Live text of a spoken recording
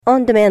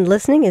On-demand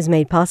listening is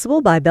made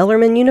possible by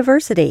Bellarmine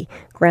University.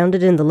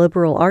 Grounded in the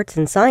liberal arts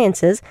and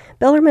sciences,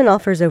 Bellarmine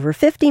offers over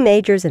 50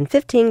 majors and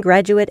 15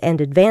 graduate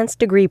and advanced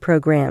degree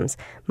programs.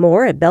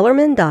 More at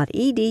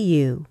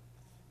bellarmine.edu.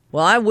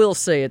 Well, I will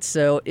say it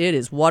so. It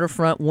is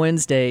Waterfront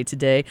Wednesday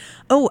today.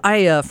 Oh,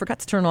 I forgot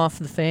to turn off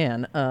the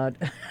fan.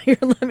 Here,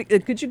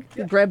 could you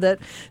grab that?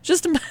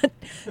 Just a minute.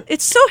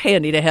 It's so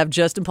handy to have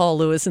Justin Paul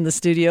Lewis in the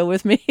studio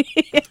with me.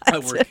 I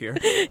work here.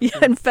 Yeah,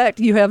 in fact,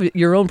 you have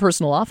your own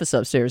personal office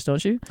upstairs,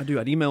 don't you? I do.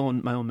 I'd email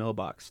on my own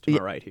mailbox to my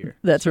right here.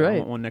 That's so right. I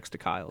want one next to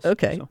Kyle's.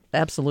 Okay, so.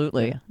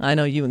 Absolutely. Yeah. I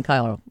know you and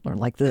Kyle are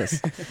like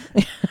this.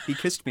 He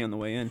kissed me on the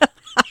way in.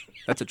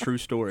 That's a true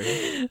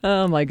story.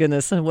 Oh, my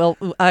goodness. Well,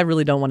 I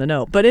really don't want to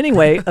know. But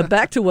anyway,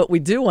 back to what we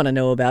do want to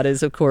know about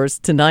is, of course,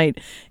 tonight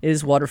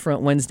is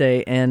Waterfront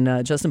Wednesday,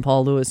 and Justin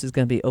Paul Lewis is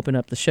going to be opening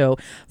up the show.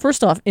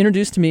 First off,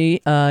 introduce to me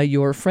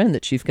your friend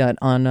that you've got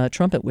on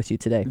trumpet with you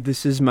today.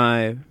 This is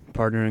my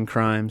partner in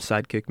crime,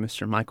 sidekick,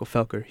 Mr. Michael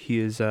Felker. He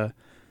has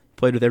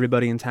played with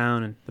everybody in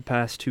town, and the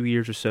past 2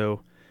 years or so,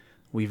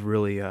 we've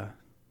really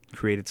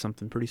created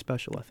something pretty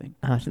special, I think.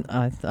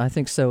 I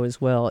think so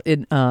as well.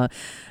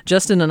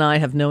 Justin and I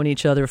have known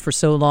each other for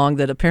so long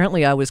that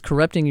apparently I was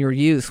corrupting your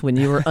youth when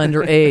you were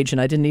underage,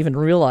 and I didn't even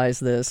realize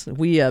this.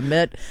 We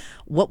met,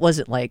 what was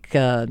it, like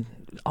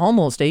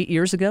almost 8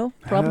 years ago,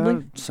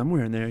 probably?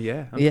 Somewhere in there,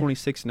 yeah. I'm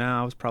 26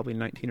 now. I was probably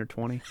 19 or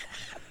 20.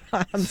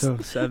 So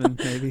 7,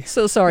 maybe.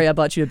 So sorry I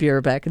bought you a beer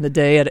back in the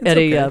day at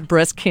a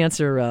breast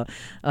cancer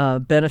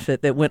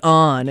benefit that went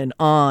on and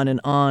on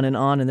and on and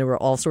on, and there were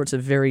all sorts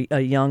of very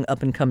young,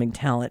 up-and-coming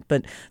talent.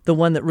 But the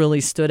one that really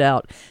stood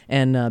out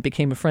and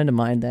became a friend of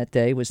mine that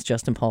day was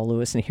Justin Paul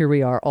Lewis, and here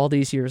we are all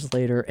these years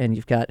later, and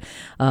you've got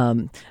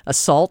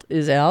Assault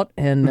is out,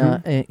 and,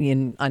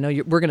 and I know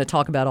we're going to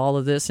talk about all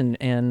of this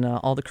and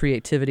all the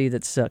creativity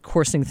that's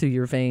coursing through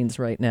your veins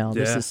right now.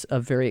 Yeah. This is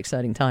a very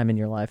exciting time in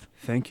your life.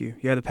 Thank you.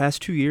 Yeah, the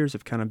past 2 years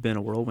have kind of been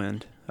a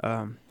whirlwind,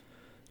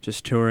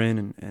 just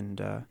touring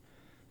and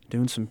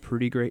doing some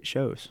pretty great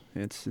shows.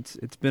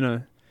 It's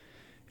been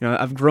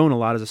I've grown a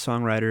lot as a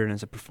songwriter and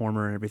as a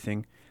performer and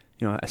everything,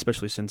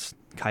 especially since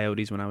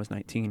Coyotes when I was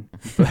 19.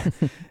 But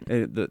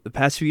the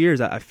past few years,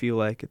 I feel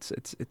like it's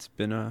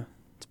been a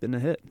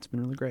hit. It's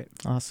been really great.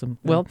 Awesome.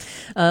 Yeah. Well,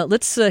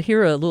 let's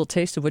hear a little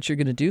taste of what you're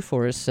going to do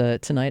for us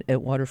tonight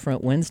at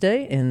Waterfront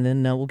Wednesday, and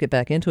then we'll get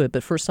back into it.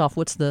 But first off,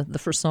 what's the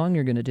first song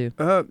you're going to do?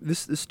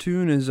 This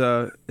tune is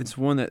it's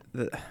one that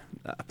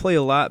I play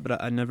a lot,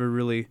 but I never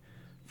really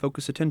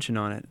focus attention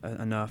on it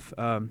enough.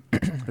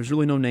 There's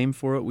really no name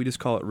for it. We just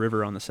call it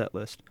River on the set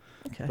list.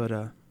 Okay. But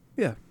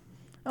yeah.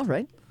 All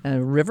right.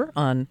 River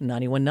on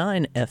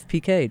 91.9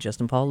 FPK.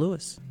 Justin Paul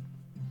Lewis.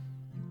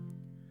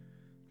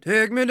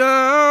 Take me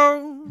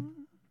down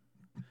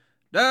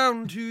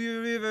to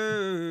your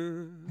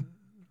river.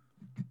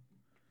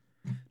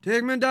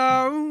 Take me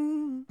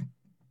down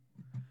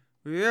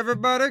where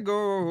everybody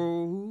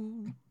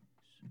goes.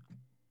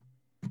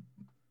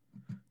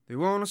 They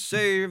want to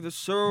save the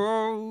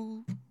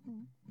soul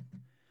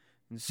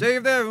and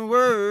save their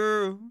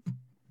world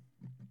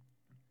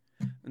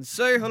and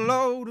say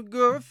hello to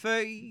good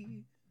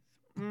faith.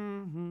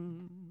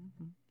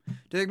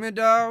 Take me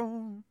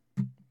down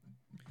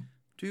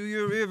to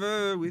your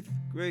river with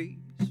grace.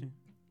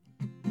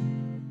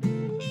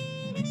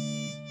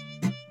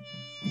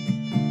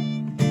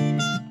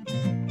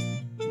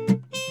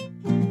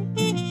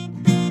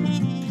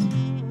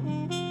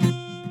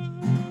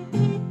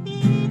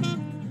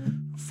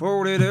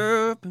 Fold it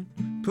up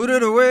and put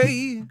it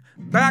away,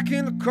 back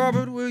in the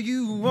cupboard where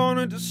you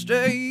wanted to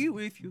stay,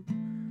 with your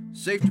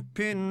safety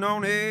pin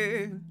on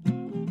it,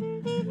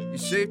 your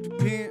safety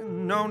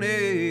pin on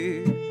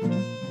it.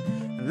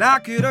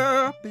 Lock it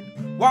up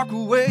and walk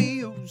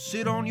away, or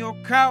sit on your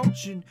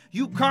couch and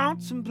you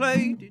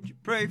contemplate. Did you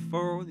pray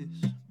for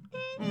this?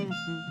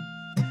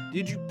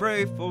 Did you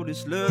pray for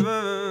this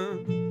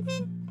love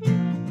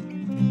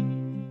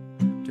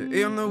to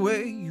end the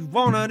way you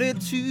wanted it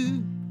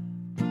to?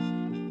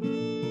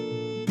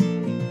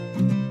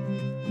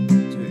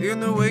 To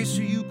end the way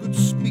so you could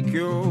speak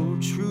your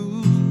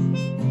truth.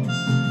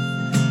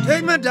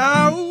 Take me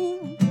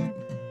down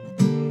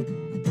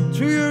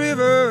to your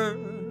river.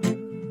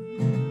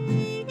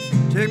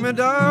 Take me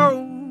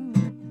down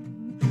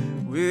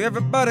where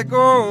everybody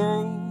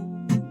goes.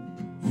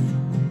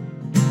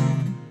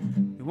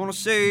 They want to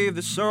save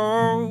the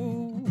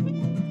soul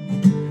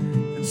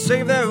and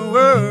save their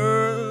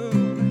world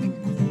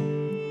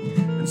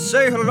and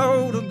say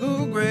hello to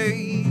good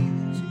grace.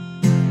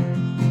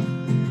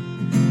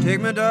 Take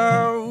me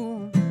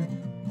down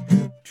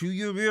to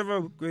your river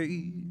of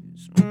grace.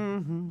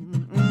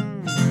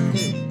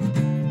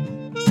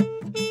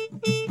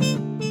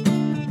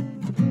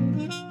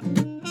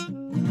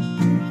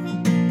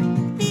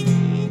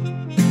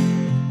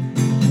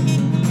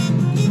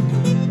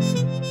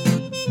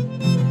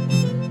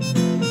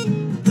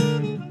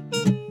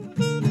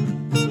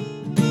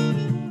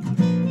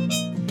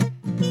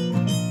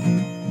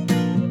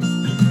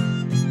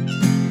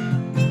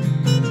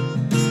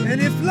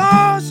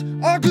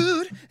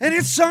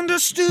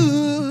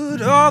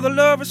 misunderstood. All the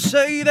lovers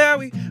say that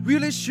we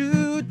really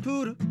should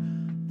put a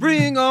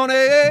ring on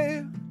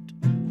it.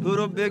 Put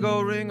a big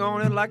old ring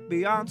on it like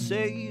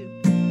Beyonce.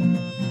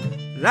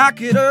 Lock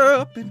it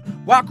up and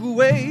walk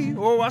away.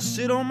 Oh, I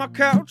sit on my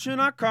couch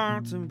and I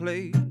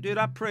contemplate. Did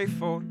I pray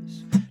for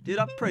this? Did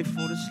I pray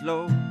for this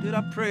love? Did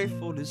I pray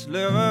for this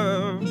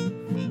love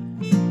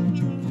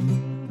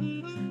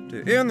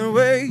to end the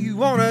way you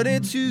wanted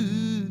it to?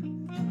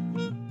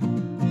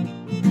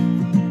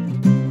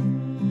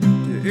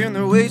 To end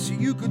the way so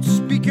you could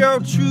speak your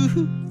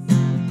truth.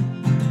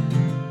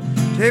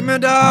 Take me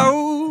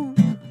down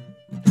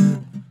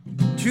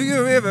to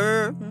your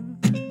river.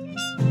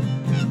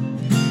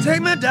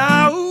 Take me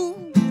down,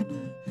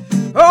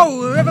 oh,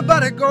 where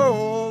everybody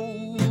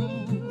goes.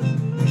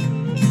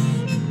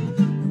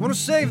 Wanna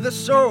save the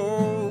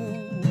soul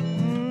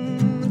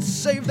and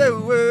save the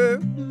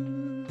world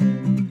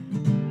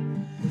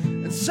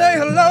and say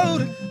hello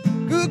to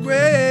good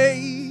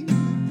grace.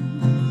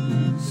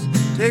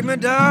 Take me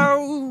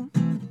down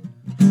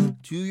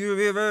to your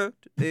river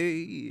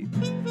today.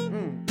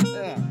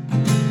 Yeah.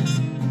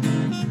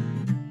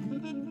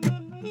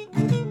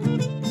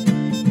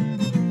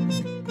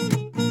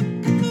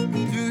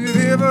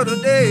 River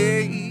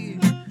today,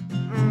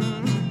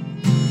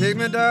 take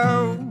me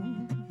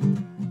down,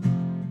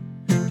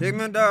 take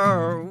me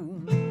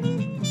down,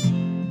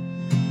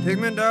 take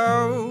me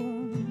down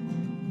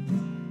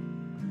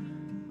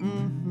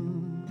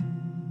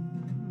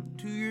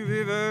to your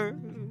river,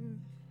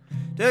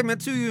 take me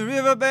to your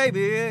river,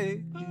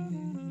 baby.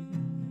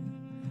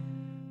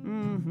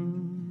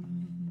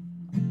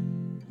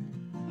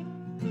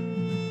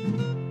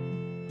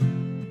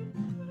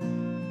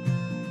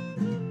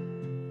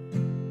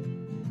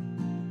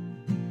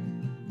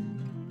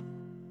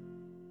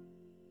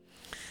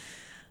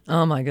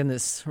 Oh, my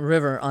goodness.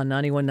 River on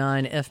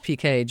 91.9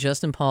 FPK.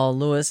 Justin, Paul,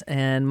 Lewis,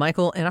 and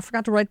Michael. And I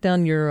forgot to write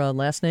down your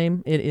last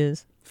name. It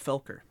is?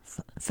 Felker.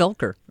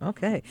 Felker.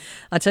 Okay.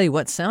 I tell you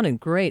what, sounding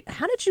great.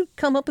 How did you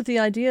come up with the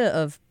idea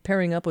of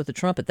pairing up with the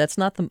trumpet? That's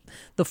not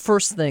the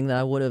first thing that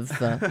I would have,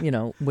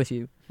 with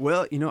you.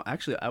 Well,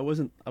 actually, I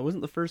wasn't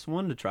the first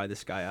one to try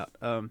this guy out.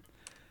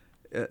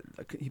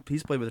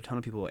 He's played with a ton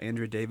of people.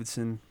 Andrea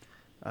Davidson,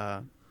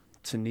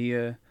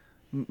 Tania,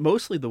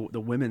 mostly the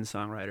women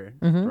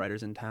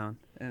writers in town,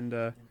 and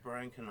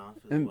Brian Knopf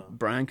as and well.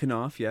 Brian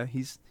Knopf, yeah,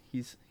 he's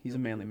a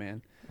manly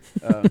man.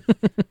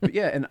 But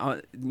yeah, and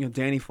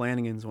Danny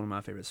Flanagan's one of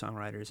my favorite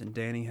songwriters, and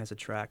Danny has a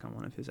track on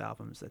one of his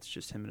albums that's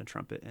just him and a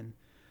trumpet, and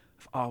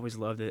I've always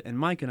loved it. And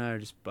Mike and I are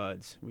just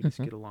buds; we just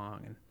get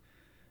along, and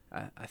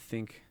I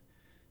think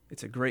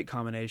it's a great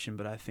combination.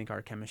 But I think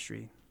our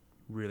chemistry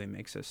really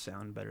makes us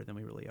sound better than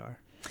we really are.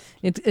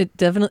 It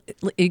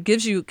definitely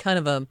gives you kind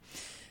of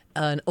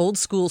an old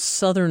school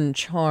Southern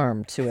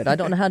charm to it. I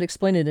don't know how to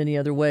explain it any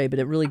other way, but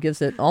it really gives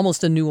it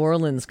almost a New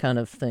Orleans kind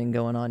of thing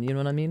going on. You know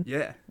what I mean?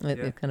 Yeah.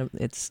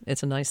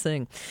 It's a nice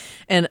thing,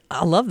 and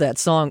I love that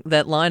song.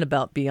 That line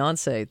about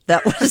Beyonce.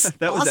 That was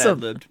that was awesome.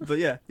 ad-libbed, but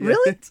yeah.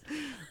 Really?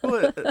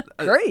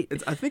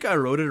 Great. I think I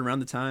wrote it around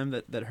the time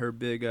that her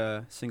big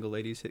Single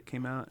Ladies hit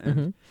came out,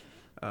 and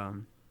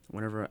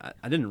whenever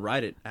I didn't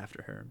write it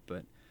after her,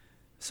 but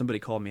somebody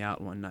called me out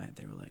one night.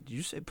 They were like, "Did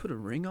you say put a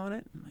ring on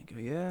it?" I'm like, "Oh,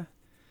 yeah."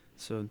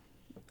 So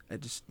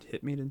it just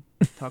hit me to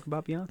talk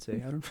about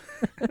Beyonce.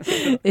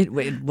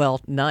 Well,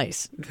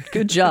 nice.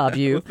 Good job,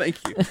 you. Well, thank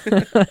you.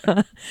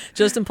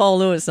 Justin Paul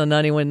Lewis on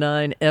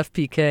 91.9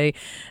 FPK.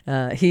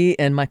 He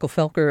and Michael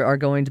Felker are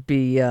going to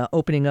be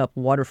opening up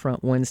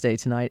Waterfront Wednesday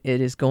tonight.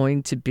 It is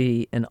going to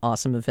be an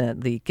awesome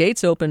event. The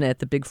gates open at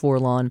the Big Four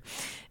Lawn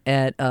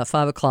at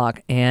 5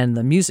 o'clock, and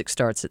the music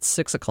starts at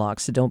 6 o'clock,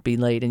 so don't be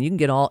late. And you can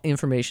get all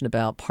information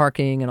about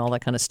parking and all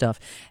that kind of stuff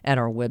at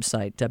our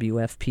website,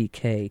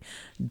 WFPK.org.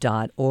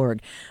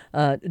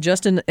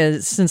 Justin,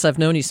 since I've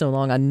known you so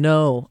long, I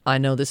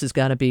know this has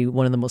got to be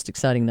one of the most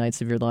exciting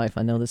nights of your life.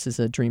 I know this is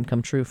a dream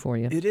come true for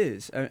you. It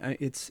is.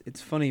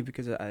 It's funny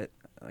because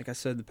like I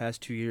said, the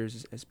past 2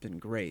 years has been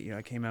great.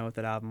 I came out with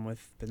that album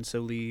with Ben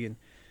Sollee, and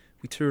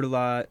we toured a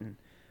lot, and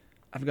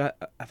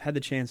I've had the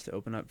chance to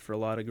open up for a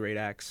lot of great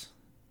acts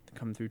to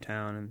come through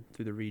town and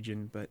through the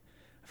region, but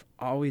I've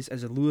always,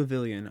 as a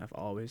Louisvillian, I've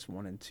always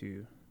wanted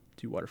to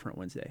do Waterfront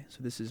Wednesday.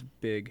 So this is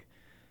big.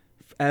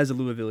 As a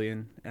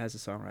Louisvillian, as a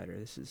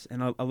songwriter,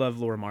 and I love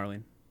Laura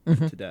Marling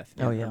to death.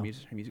 Oh, yeah. Her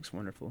music's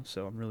wonderful,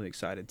 so I'm really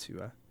excited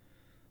to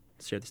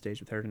share the stage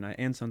with her tonight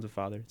and Sons of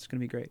Father. It's going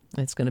to be great.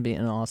 It's going to be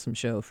an awesome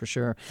show for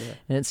sure. Yeah.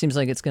 And it seems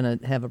like it's going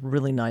to have a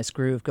really nice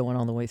groove going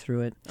all the way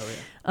through it. Oh,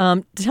 yeah.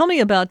 Tell me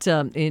about,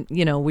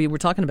 we were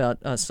talking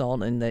about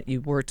Salt, and that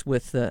you worked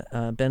with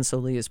Ben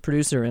Sollee as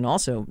producer and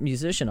also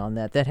musician on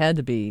that. That had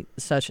to be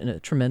such a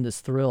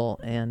tremendous thrill.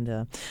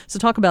 And so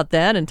talk about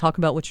that and talk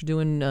about what you're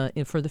doing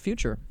for the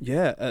future.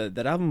 Yeah,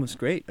 that album was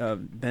great.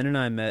 Ben and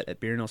I met at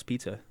Beer Nell's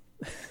Pizza.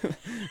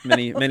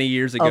 many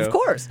years ago. Of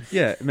course.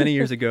 Yeah, many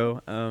years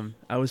ago.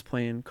 I was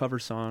playing cover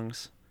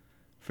songs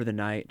for the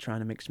night,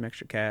 trying to make some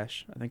extra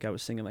cash. I think I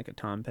was singing like a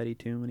Tom Petty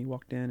tune when he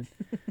walked in.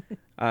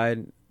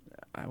 I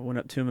went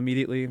up to him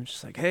immediately. I'm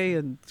just like, "Hey,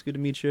 it's good to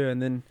meet you."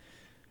 And then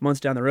months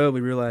down the road,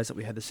 we realized that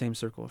we had the same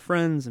circle of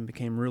friends and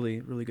became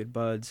really, really good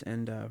buds.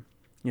 And,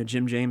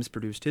 Jim James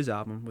produced his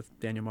album with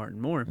Daniel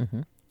Martin Moore.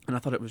 Mm-hmm. And I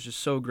thought it was just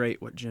so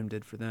great what Jim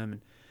did for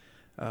them.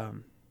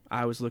 And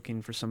I was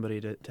looking for somebody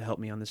to help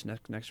me on this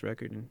next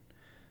record. And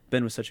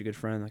Ben was such a good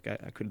friend. Like,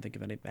 I couldn't think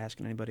of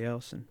asking anybody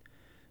else. And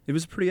it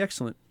was a pretty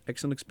excellent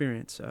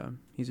experience.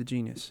 He's a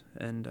genius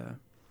and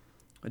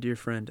a dear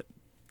friend.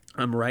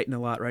 I'm writing a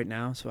lot right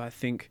now, so I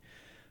think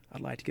I'd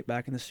like to get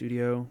back in the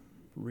studio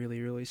really,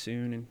 really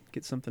soon and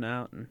get something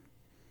out. And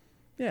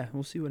yeah,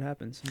 we'll see what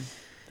happens. I'm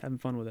having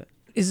fun with it.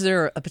 Is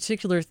there a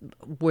particular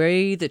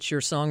way that your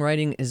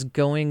songwriting is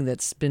going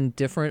that's been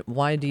different?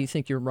 Why do you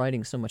think you're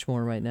writing so much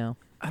more right now?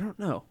 I don't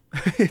know.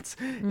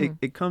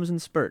 It comes in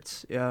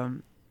spurts.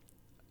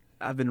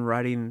 I've been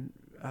writing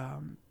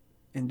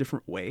in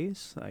different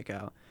ways. Like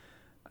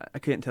I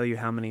can't tell you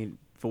how many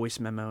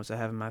voice memos I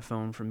have in my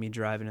phone from me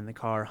driving in the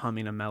car,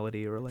 humming a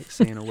melody or like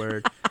saying a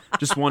word,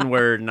 just one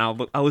word, and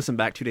I'll listen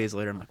back 2 days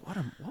later. I'm like,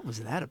 what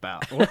was that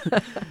about?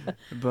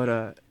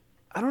 But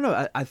I don't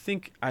know. I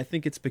think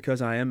it's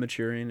because I am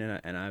maturing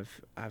and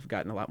I've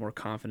gotten a lot more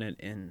confident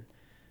in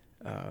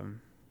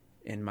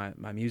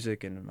my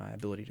music and my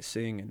ability to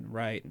sing and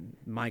write. And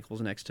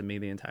Michael's next to me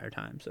the entire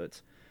time, so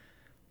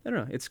I don't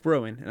know. It's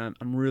growing, and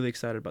I'm really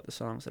excited about the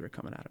songs that are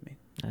coming out of me.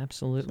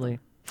 Absolutely.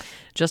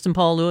 Justin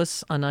Paul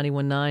Lewis on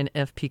 91.9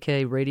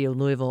 FPK Radio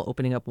Louisville,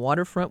 opening up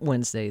Waterfront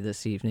Wednesday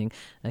this evening.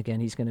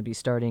 Again, he's going to be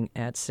starting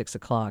at 6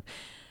 o'clock.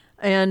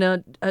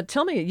 And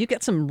tell me, you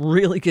got some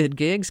really good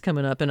gigs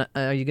coming up, and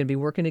are you going to be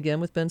working again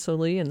with Ben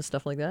Sollee and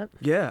stuff like that?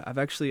 Yeah,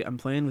 I'm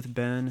playing with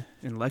Ben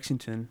in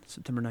Lexington,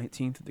 September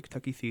 19th at the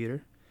Kentucky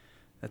Theater.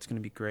 That's going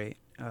to be great.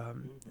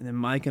 And then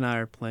Mike and I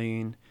are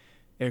playing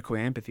Iroquois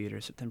Amphitheater,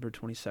 September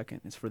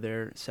 22nd. It's for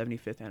their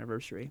 75th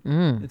anniversary.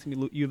 It's going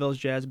to be U of L's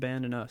jazz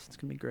band and us. It's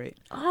going to be great.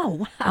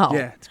 Oh, wow.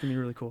 Yeah, it's going to be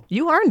really cool.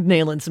 You are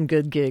nailing some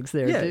good gigs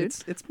there, yeah, dude.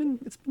 it's been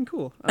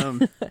cool.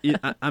 I'm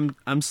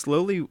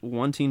slowly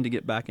wanting to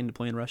get back into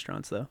playing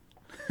restaurants, though.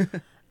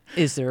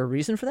 Is there a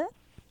reason for that?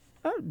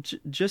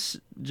 Just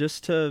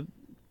to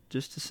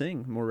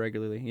sing more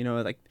regularly.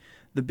 Like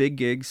the big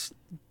gigs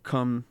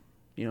come,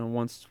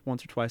 once or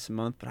twice a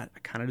month, but I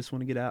kind of just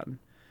want to get out and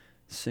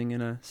sing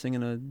in a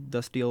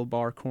dusty old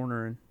bar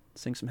corner and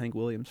sing some Hank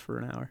Williams for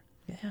an hour.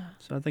 Yeah.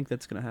 So I think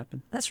that's going to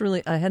happen. That's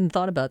really, I hadn't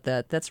thought about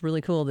that. That's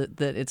really cool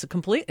that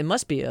it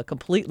must be a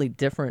completely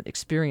different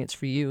experience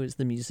for you as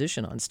the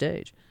musician on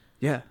stage.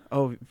 Yeah.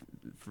 Oh,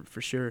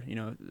 for sure.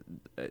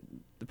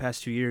 The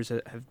past 2 years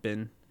have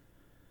been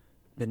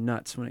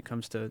nuts when it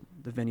comes to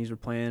the venues we're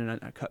playing, and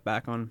I cut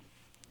back on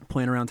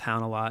playing around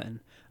town a lot,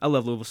 and I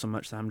love Louisville so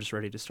much that I'm just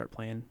ready to start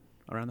playing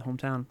around the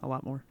hometown a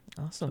lot more.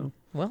 Awesome. So.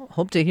 Well,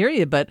 hope to hear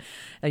you, but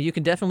you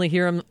can definitely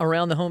hear him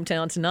around the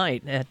hometown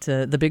tonight at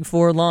the Big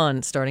Four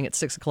Lawn starting at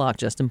 6 o'clock.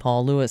 Justin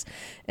Paul Lewis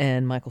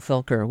and Michael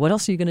Felker. What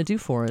else are you going to do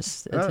for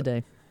us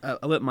today? I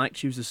let Mike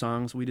choose the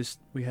songs. We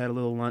had a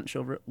little lunch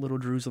over at Little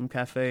Jerusalem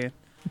Cafe. And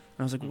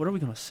I was like, what are we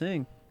going to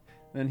sing?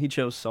 And he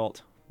chose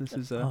Salt. This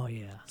is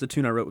it's a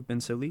tune I wrote with Ben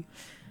Sollee.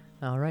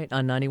 All right,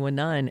 on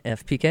 91.9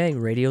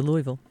 FPK Radio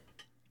Louisville.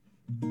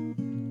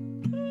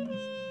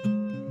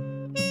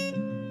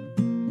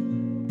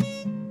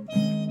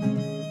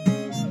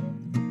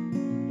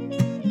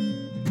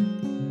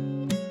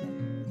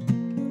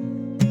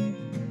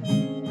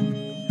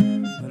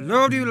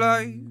 Loved you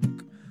like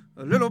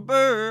a little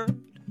bird,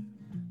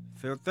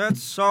 felt that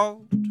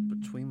salt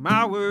between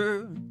my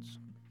words,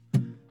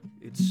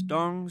 it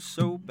stung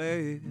so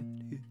bad.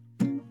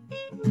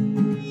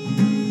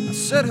 I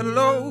said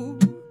hello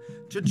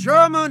to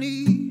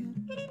Germany,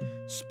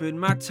 spent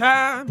my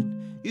time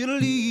in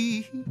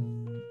Italy.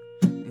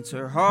 It's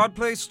a hard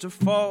place to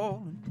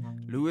fall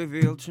in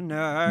Louisville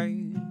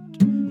tonight,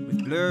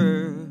 with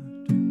blood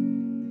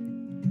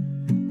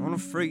on a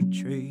freight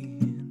train.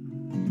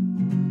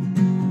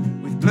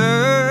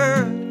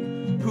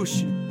 Blood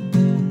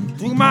pushing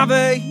through my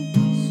veins,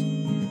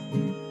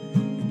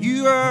 and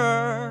you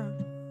are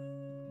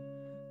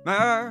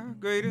my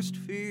greatest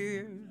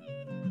fear,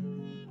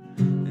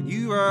 and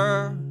you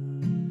are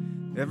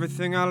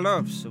everything I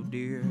love so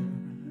dear.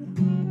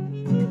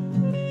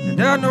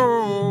 And I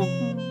know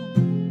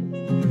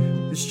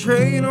this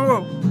train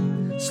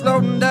won't slow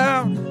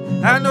down.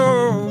 I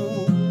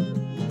know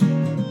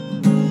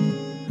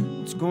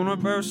it's gonna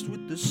burst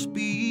with the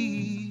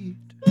speed.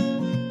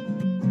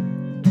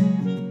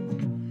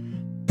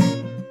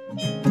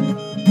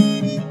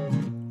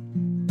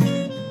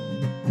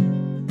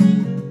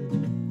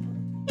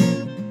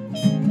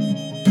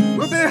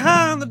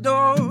 Behind the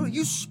door,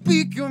 you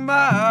speak your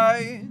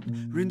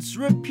mind. Rinse,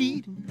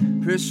 repeat,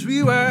 press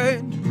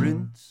rewind.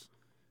 Rinse,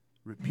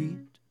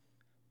 repeat,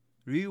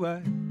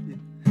 rewind.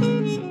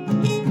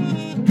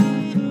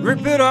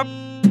 Rip it up,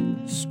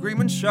 scream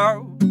and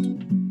shout.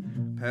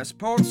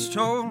 Passport's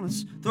torn,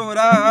 let's throw it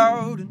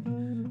out.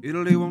 And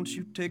Italy, won't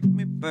you take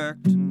me back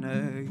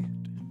tonight?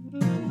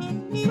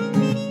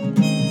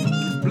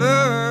 With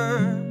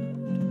blood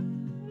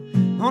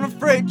on a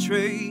freight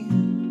train,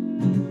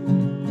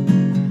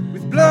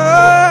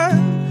 blood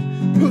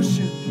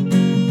pushing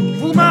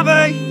through my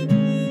veins.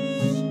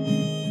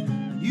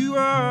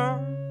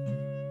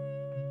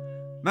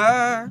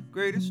 my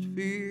greatest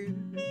fear.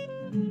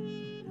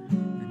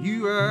 And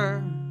you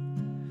are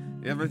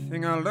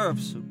everything I love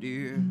so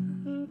dear.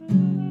 And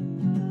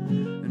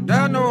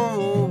I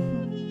know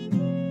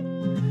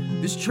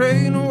this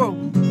train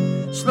won't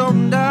slow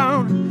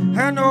down.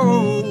 I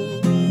know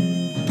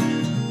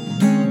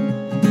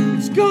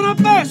it's gonna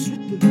burst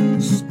with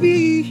the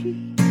speed.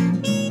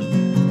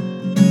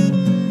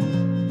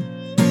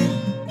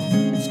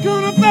 It's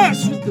gonna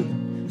burst with the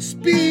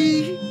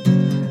speed.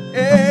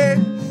 Yes,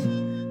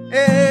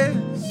 yes.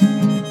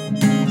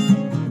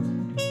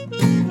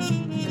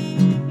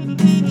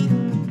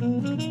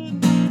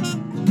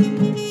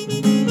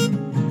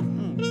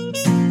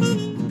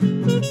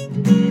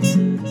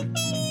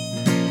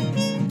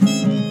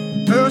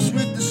 Burst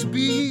with the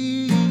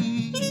speed.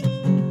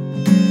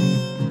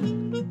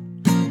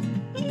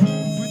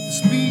 With the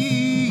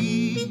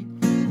speed.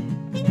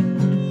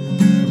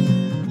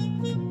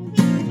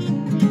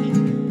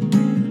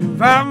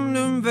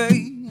 Vamden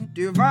way,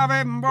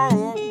 divaven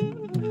roll.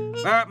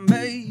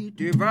 Vamden,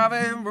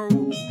 divaven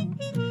roll.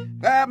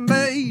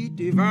 Vamden,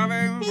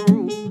 divaven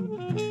roll.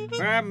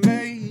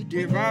 Vamden,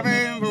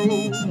 divaven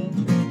roll.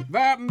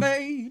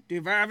 Vamden,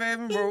 divaven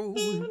roll.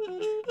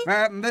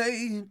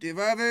 Vamden,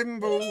 divaven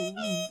roll.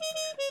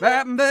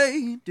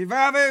 Vamden,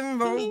 divaven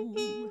roll.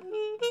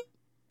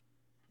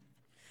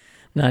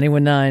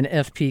 91.9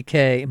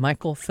 FPK.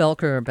 Michael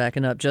Felker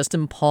backing up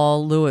Justin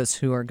Paul Lewis,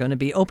 who are going to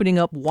be opening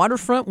up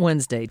Waterfront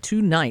Wednesday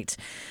tonight.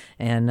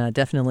 And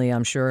definitely,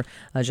 I'm sure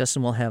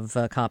Justin will have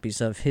copies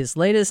of his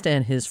latest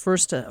and his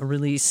first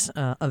release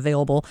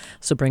available.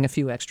 So bring a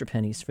few extra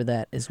pennies for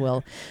that as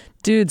well.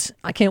 Dudes,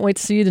 I can't wait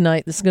to see you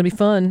tonight. This is going to be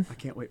fun. I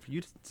can't wait for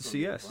you to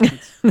see us.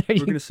 We're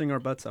going to sing our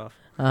butts off.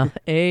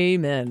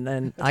 Amen.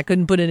 And I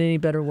couldn't put it any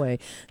better way.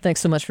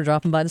 Thanks so much for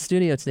dropping by the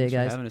studio today, Thanks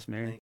guys. for having us,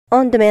 Mary.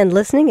 On-demand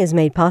listening is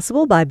made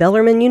possible by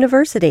Bellarmine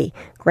University.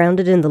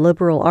 Grounded in the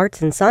liberal arts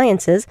and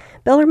sciences,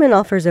 Bellarmine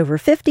offers over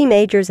 50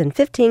 majors and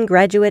 15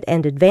 graduate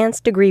and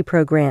advanced degree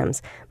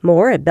programs.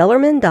 More at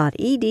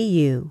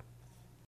bellarmine.edu.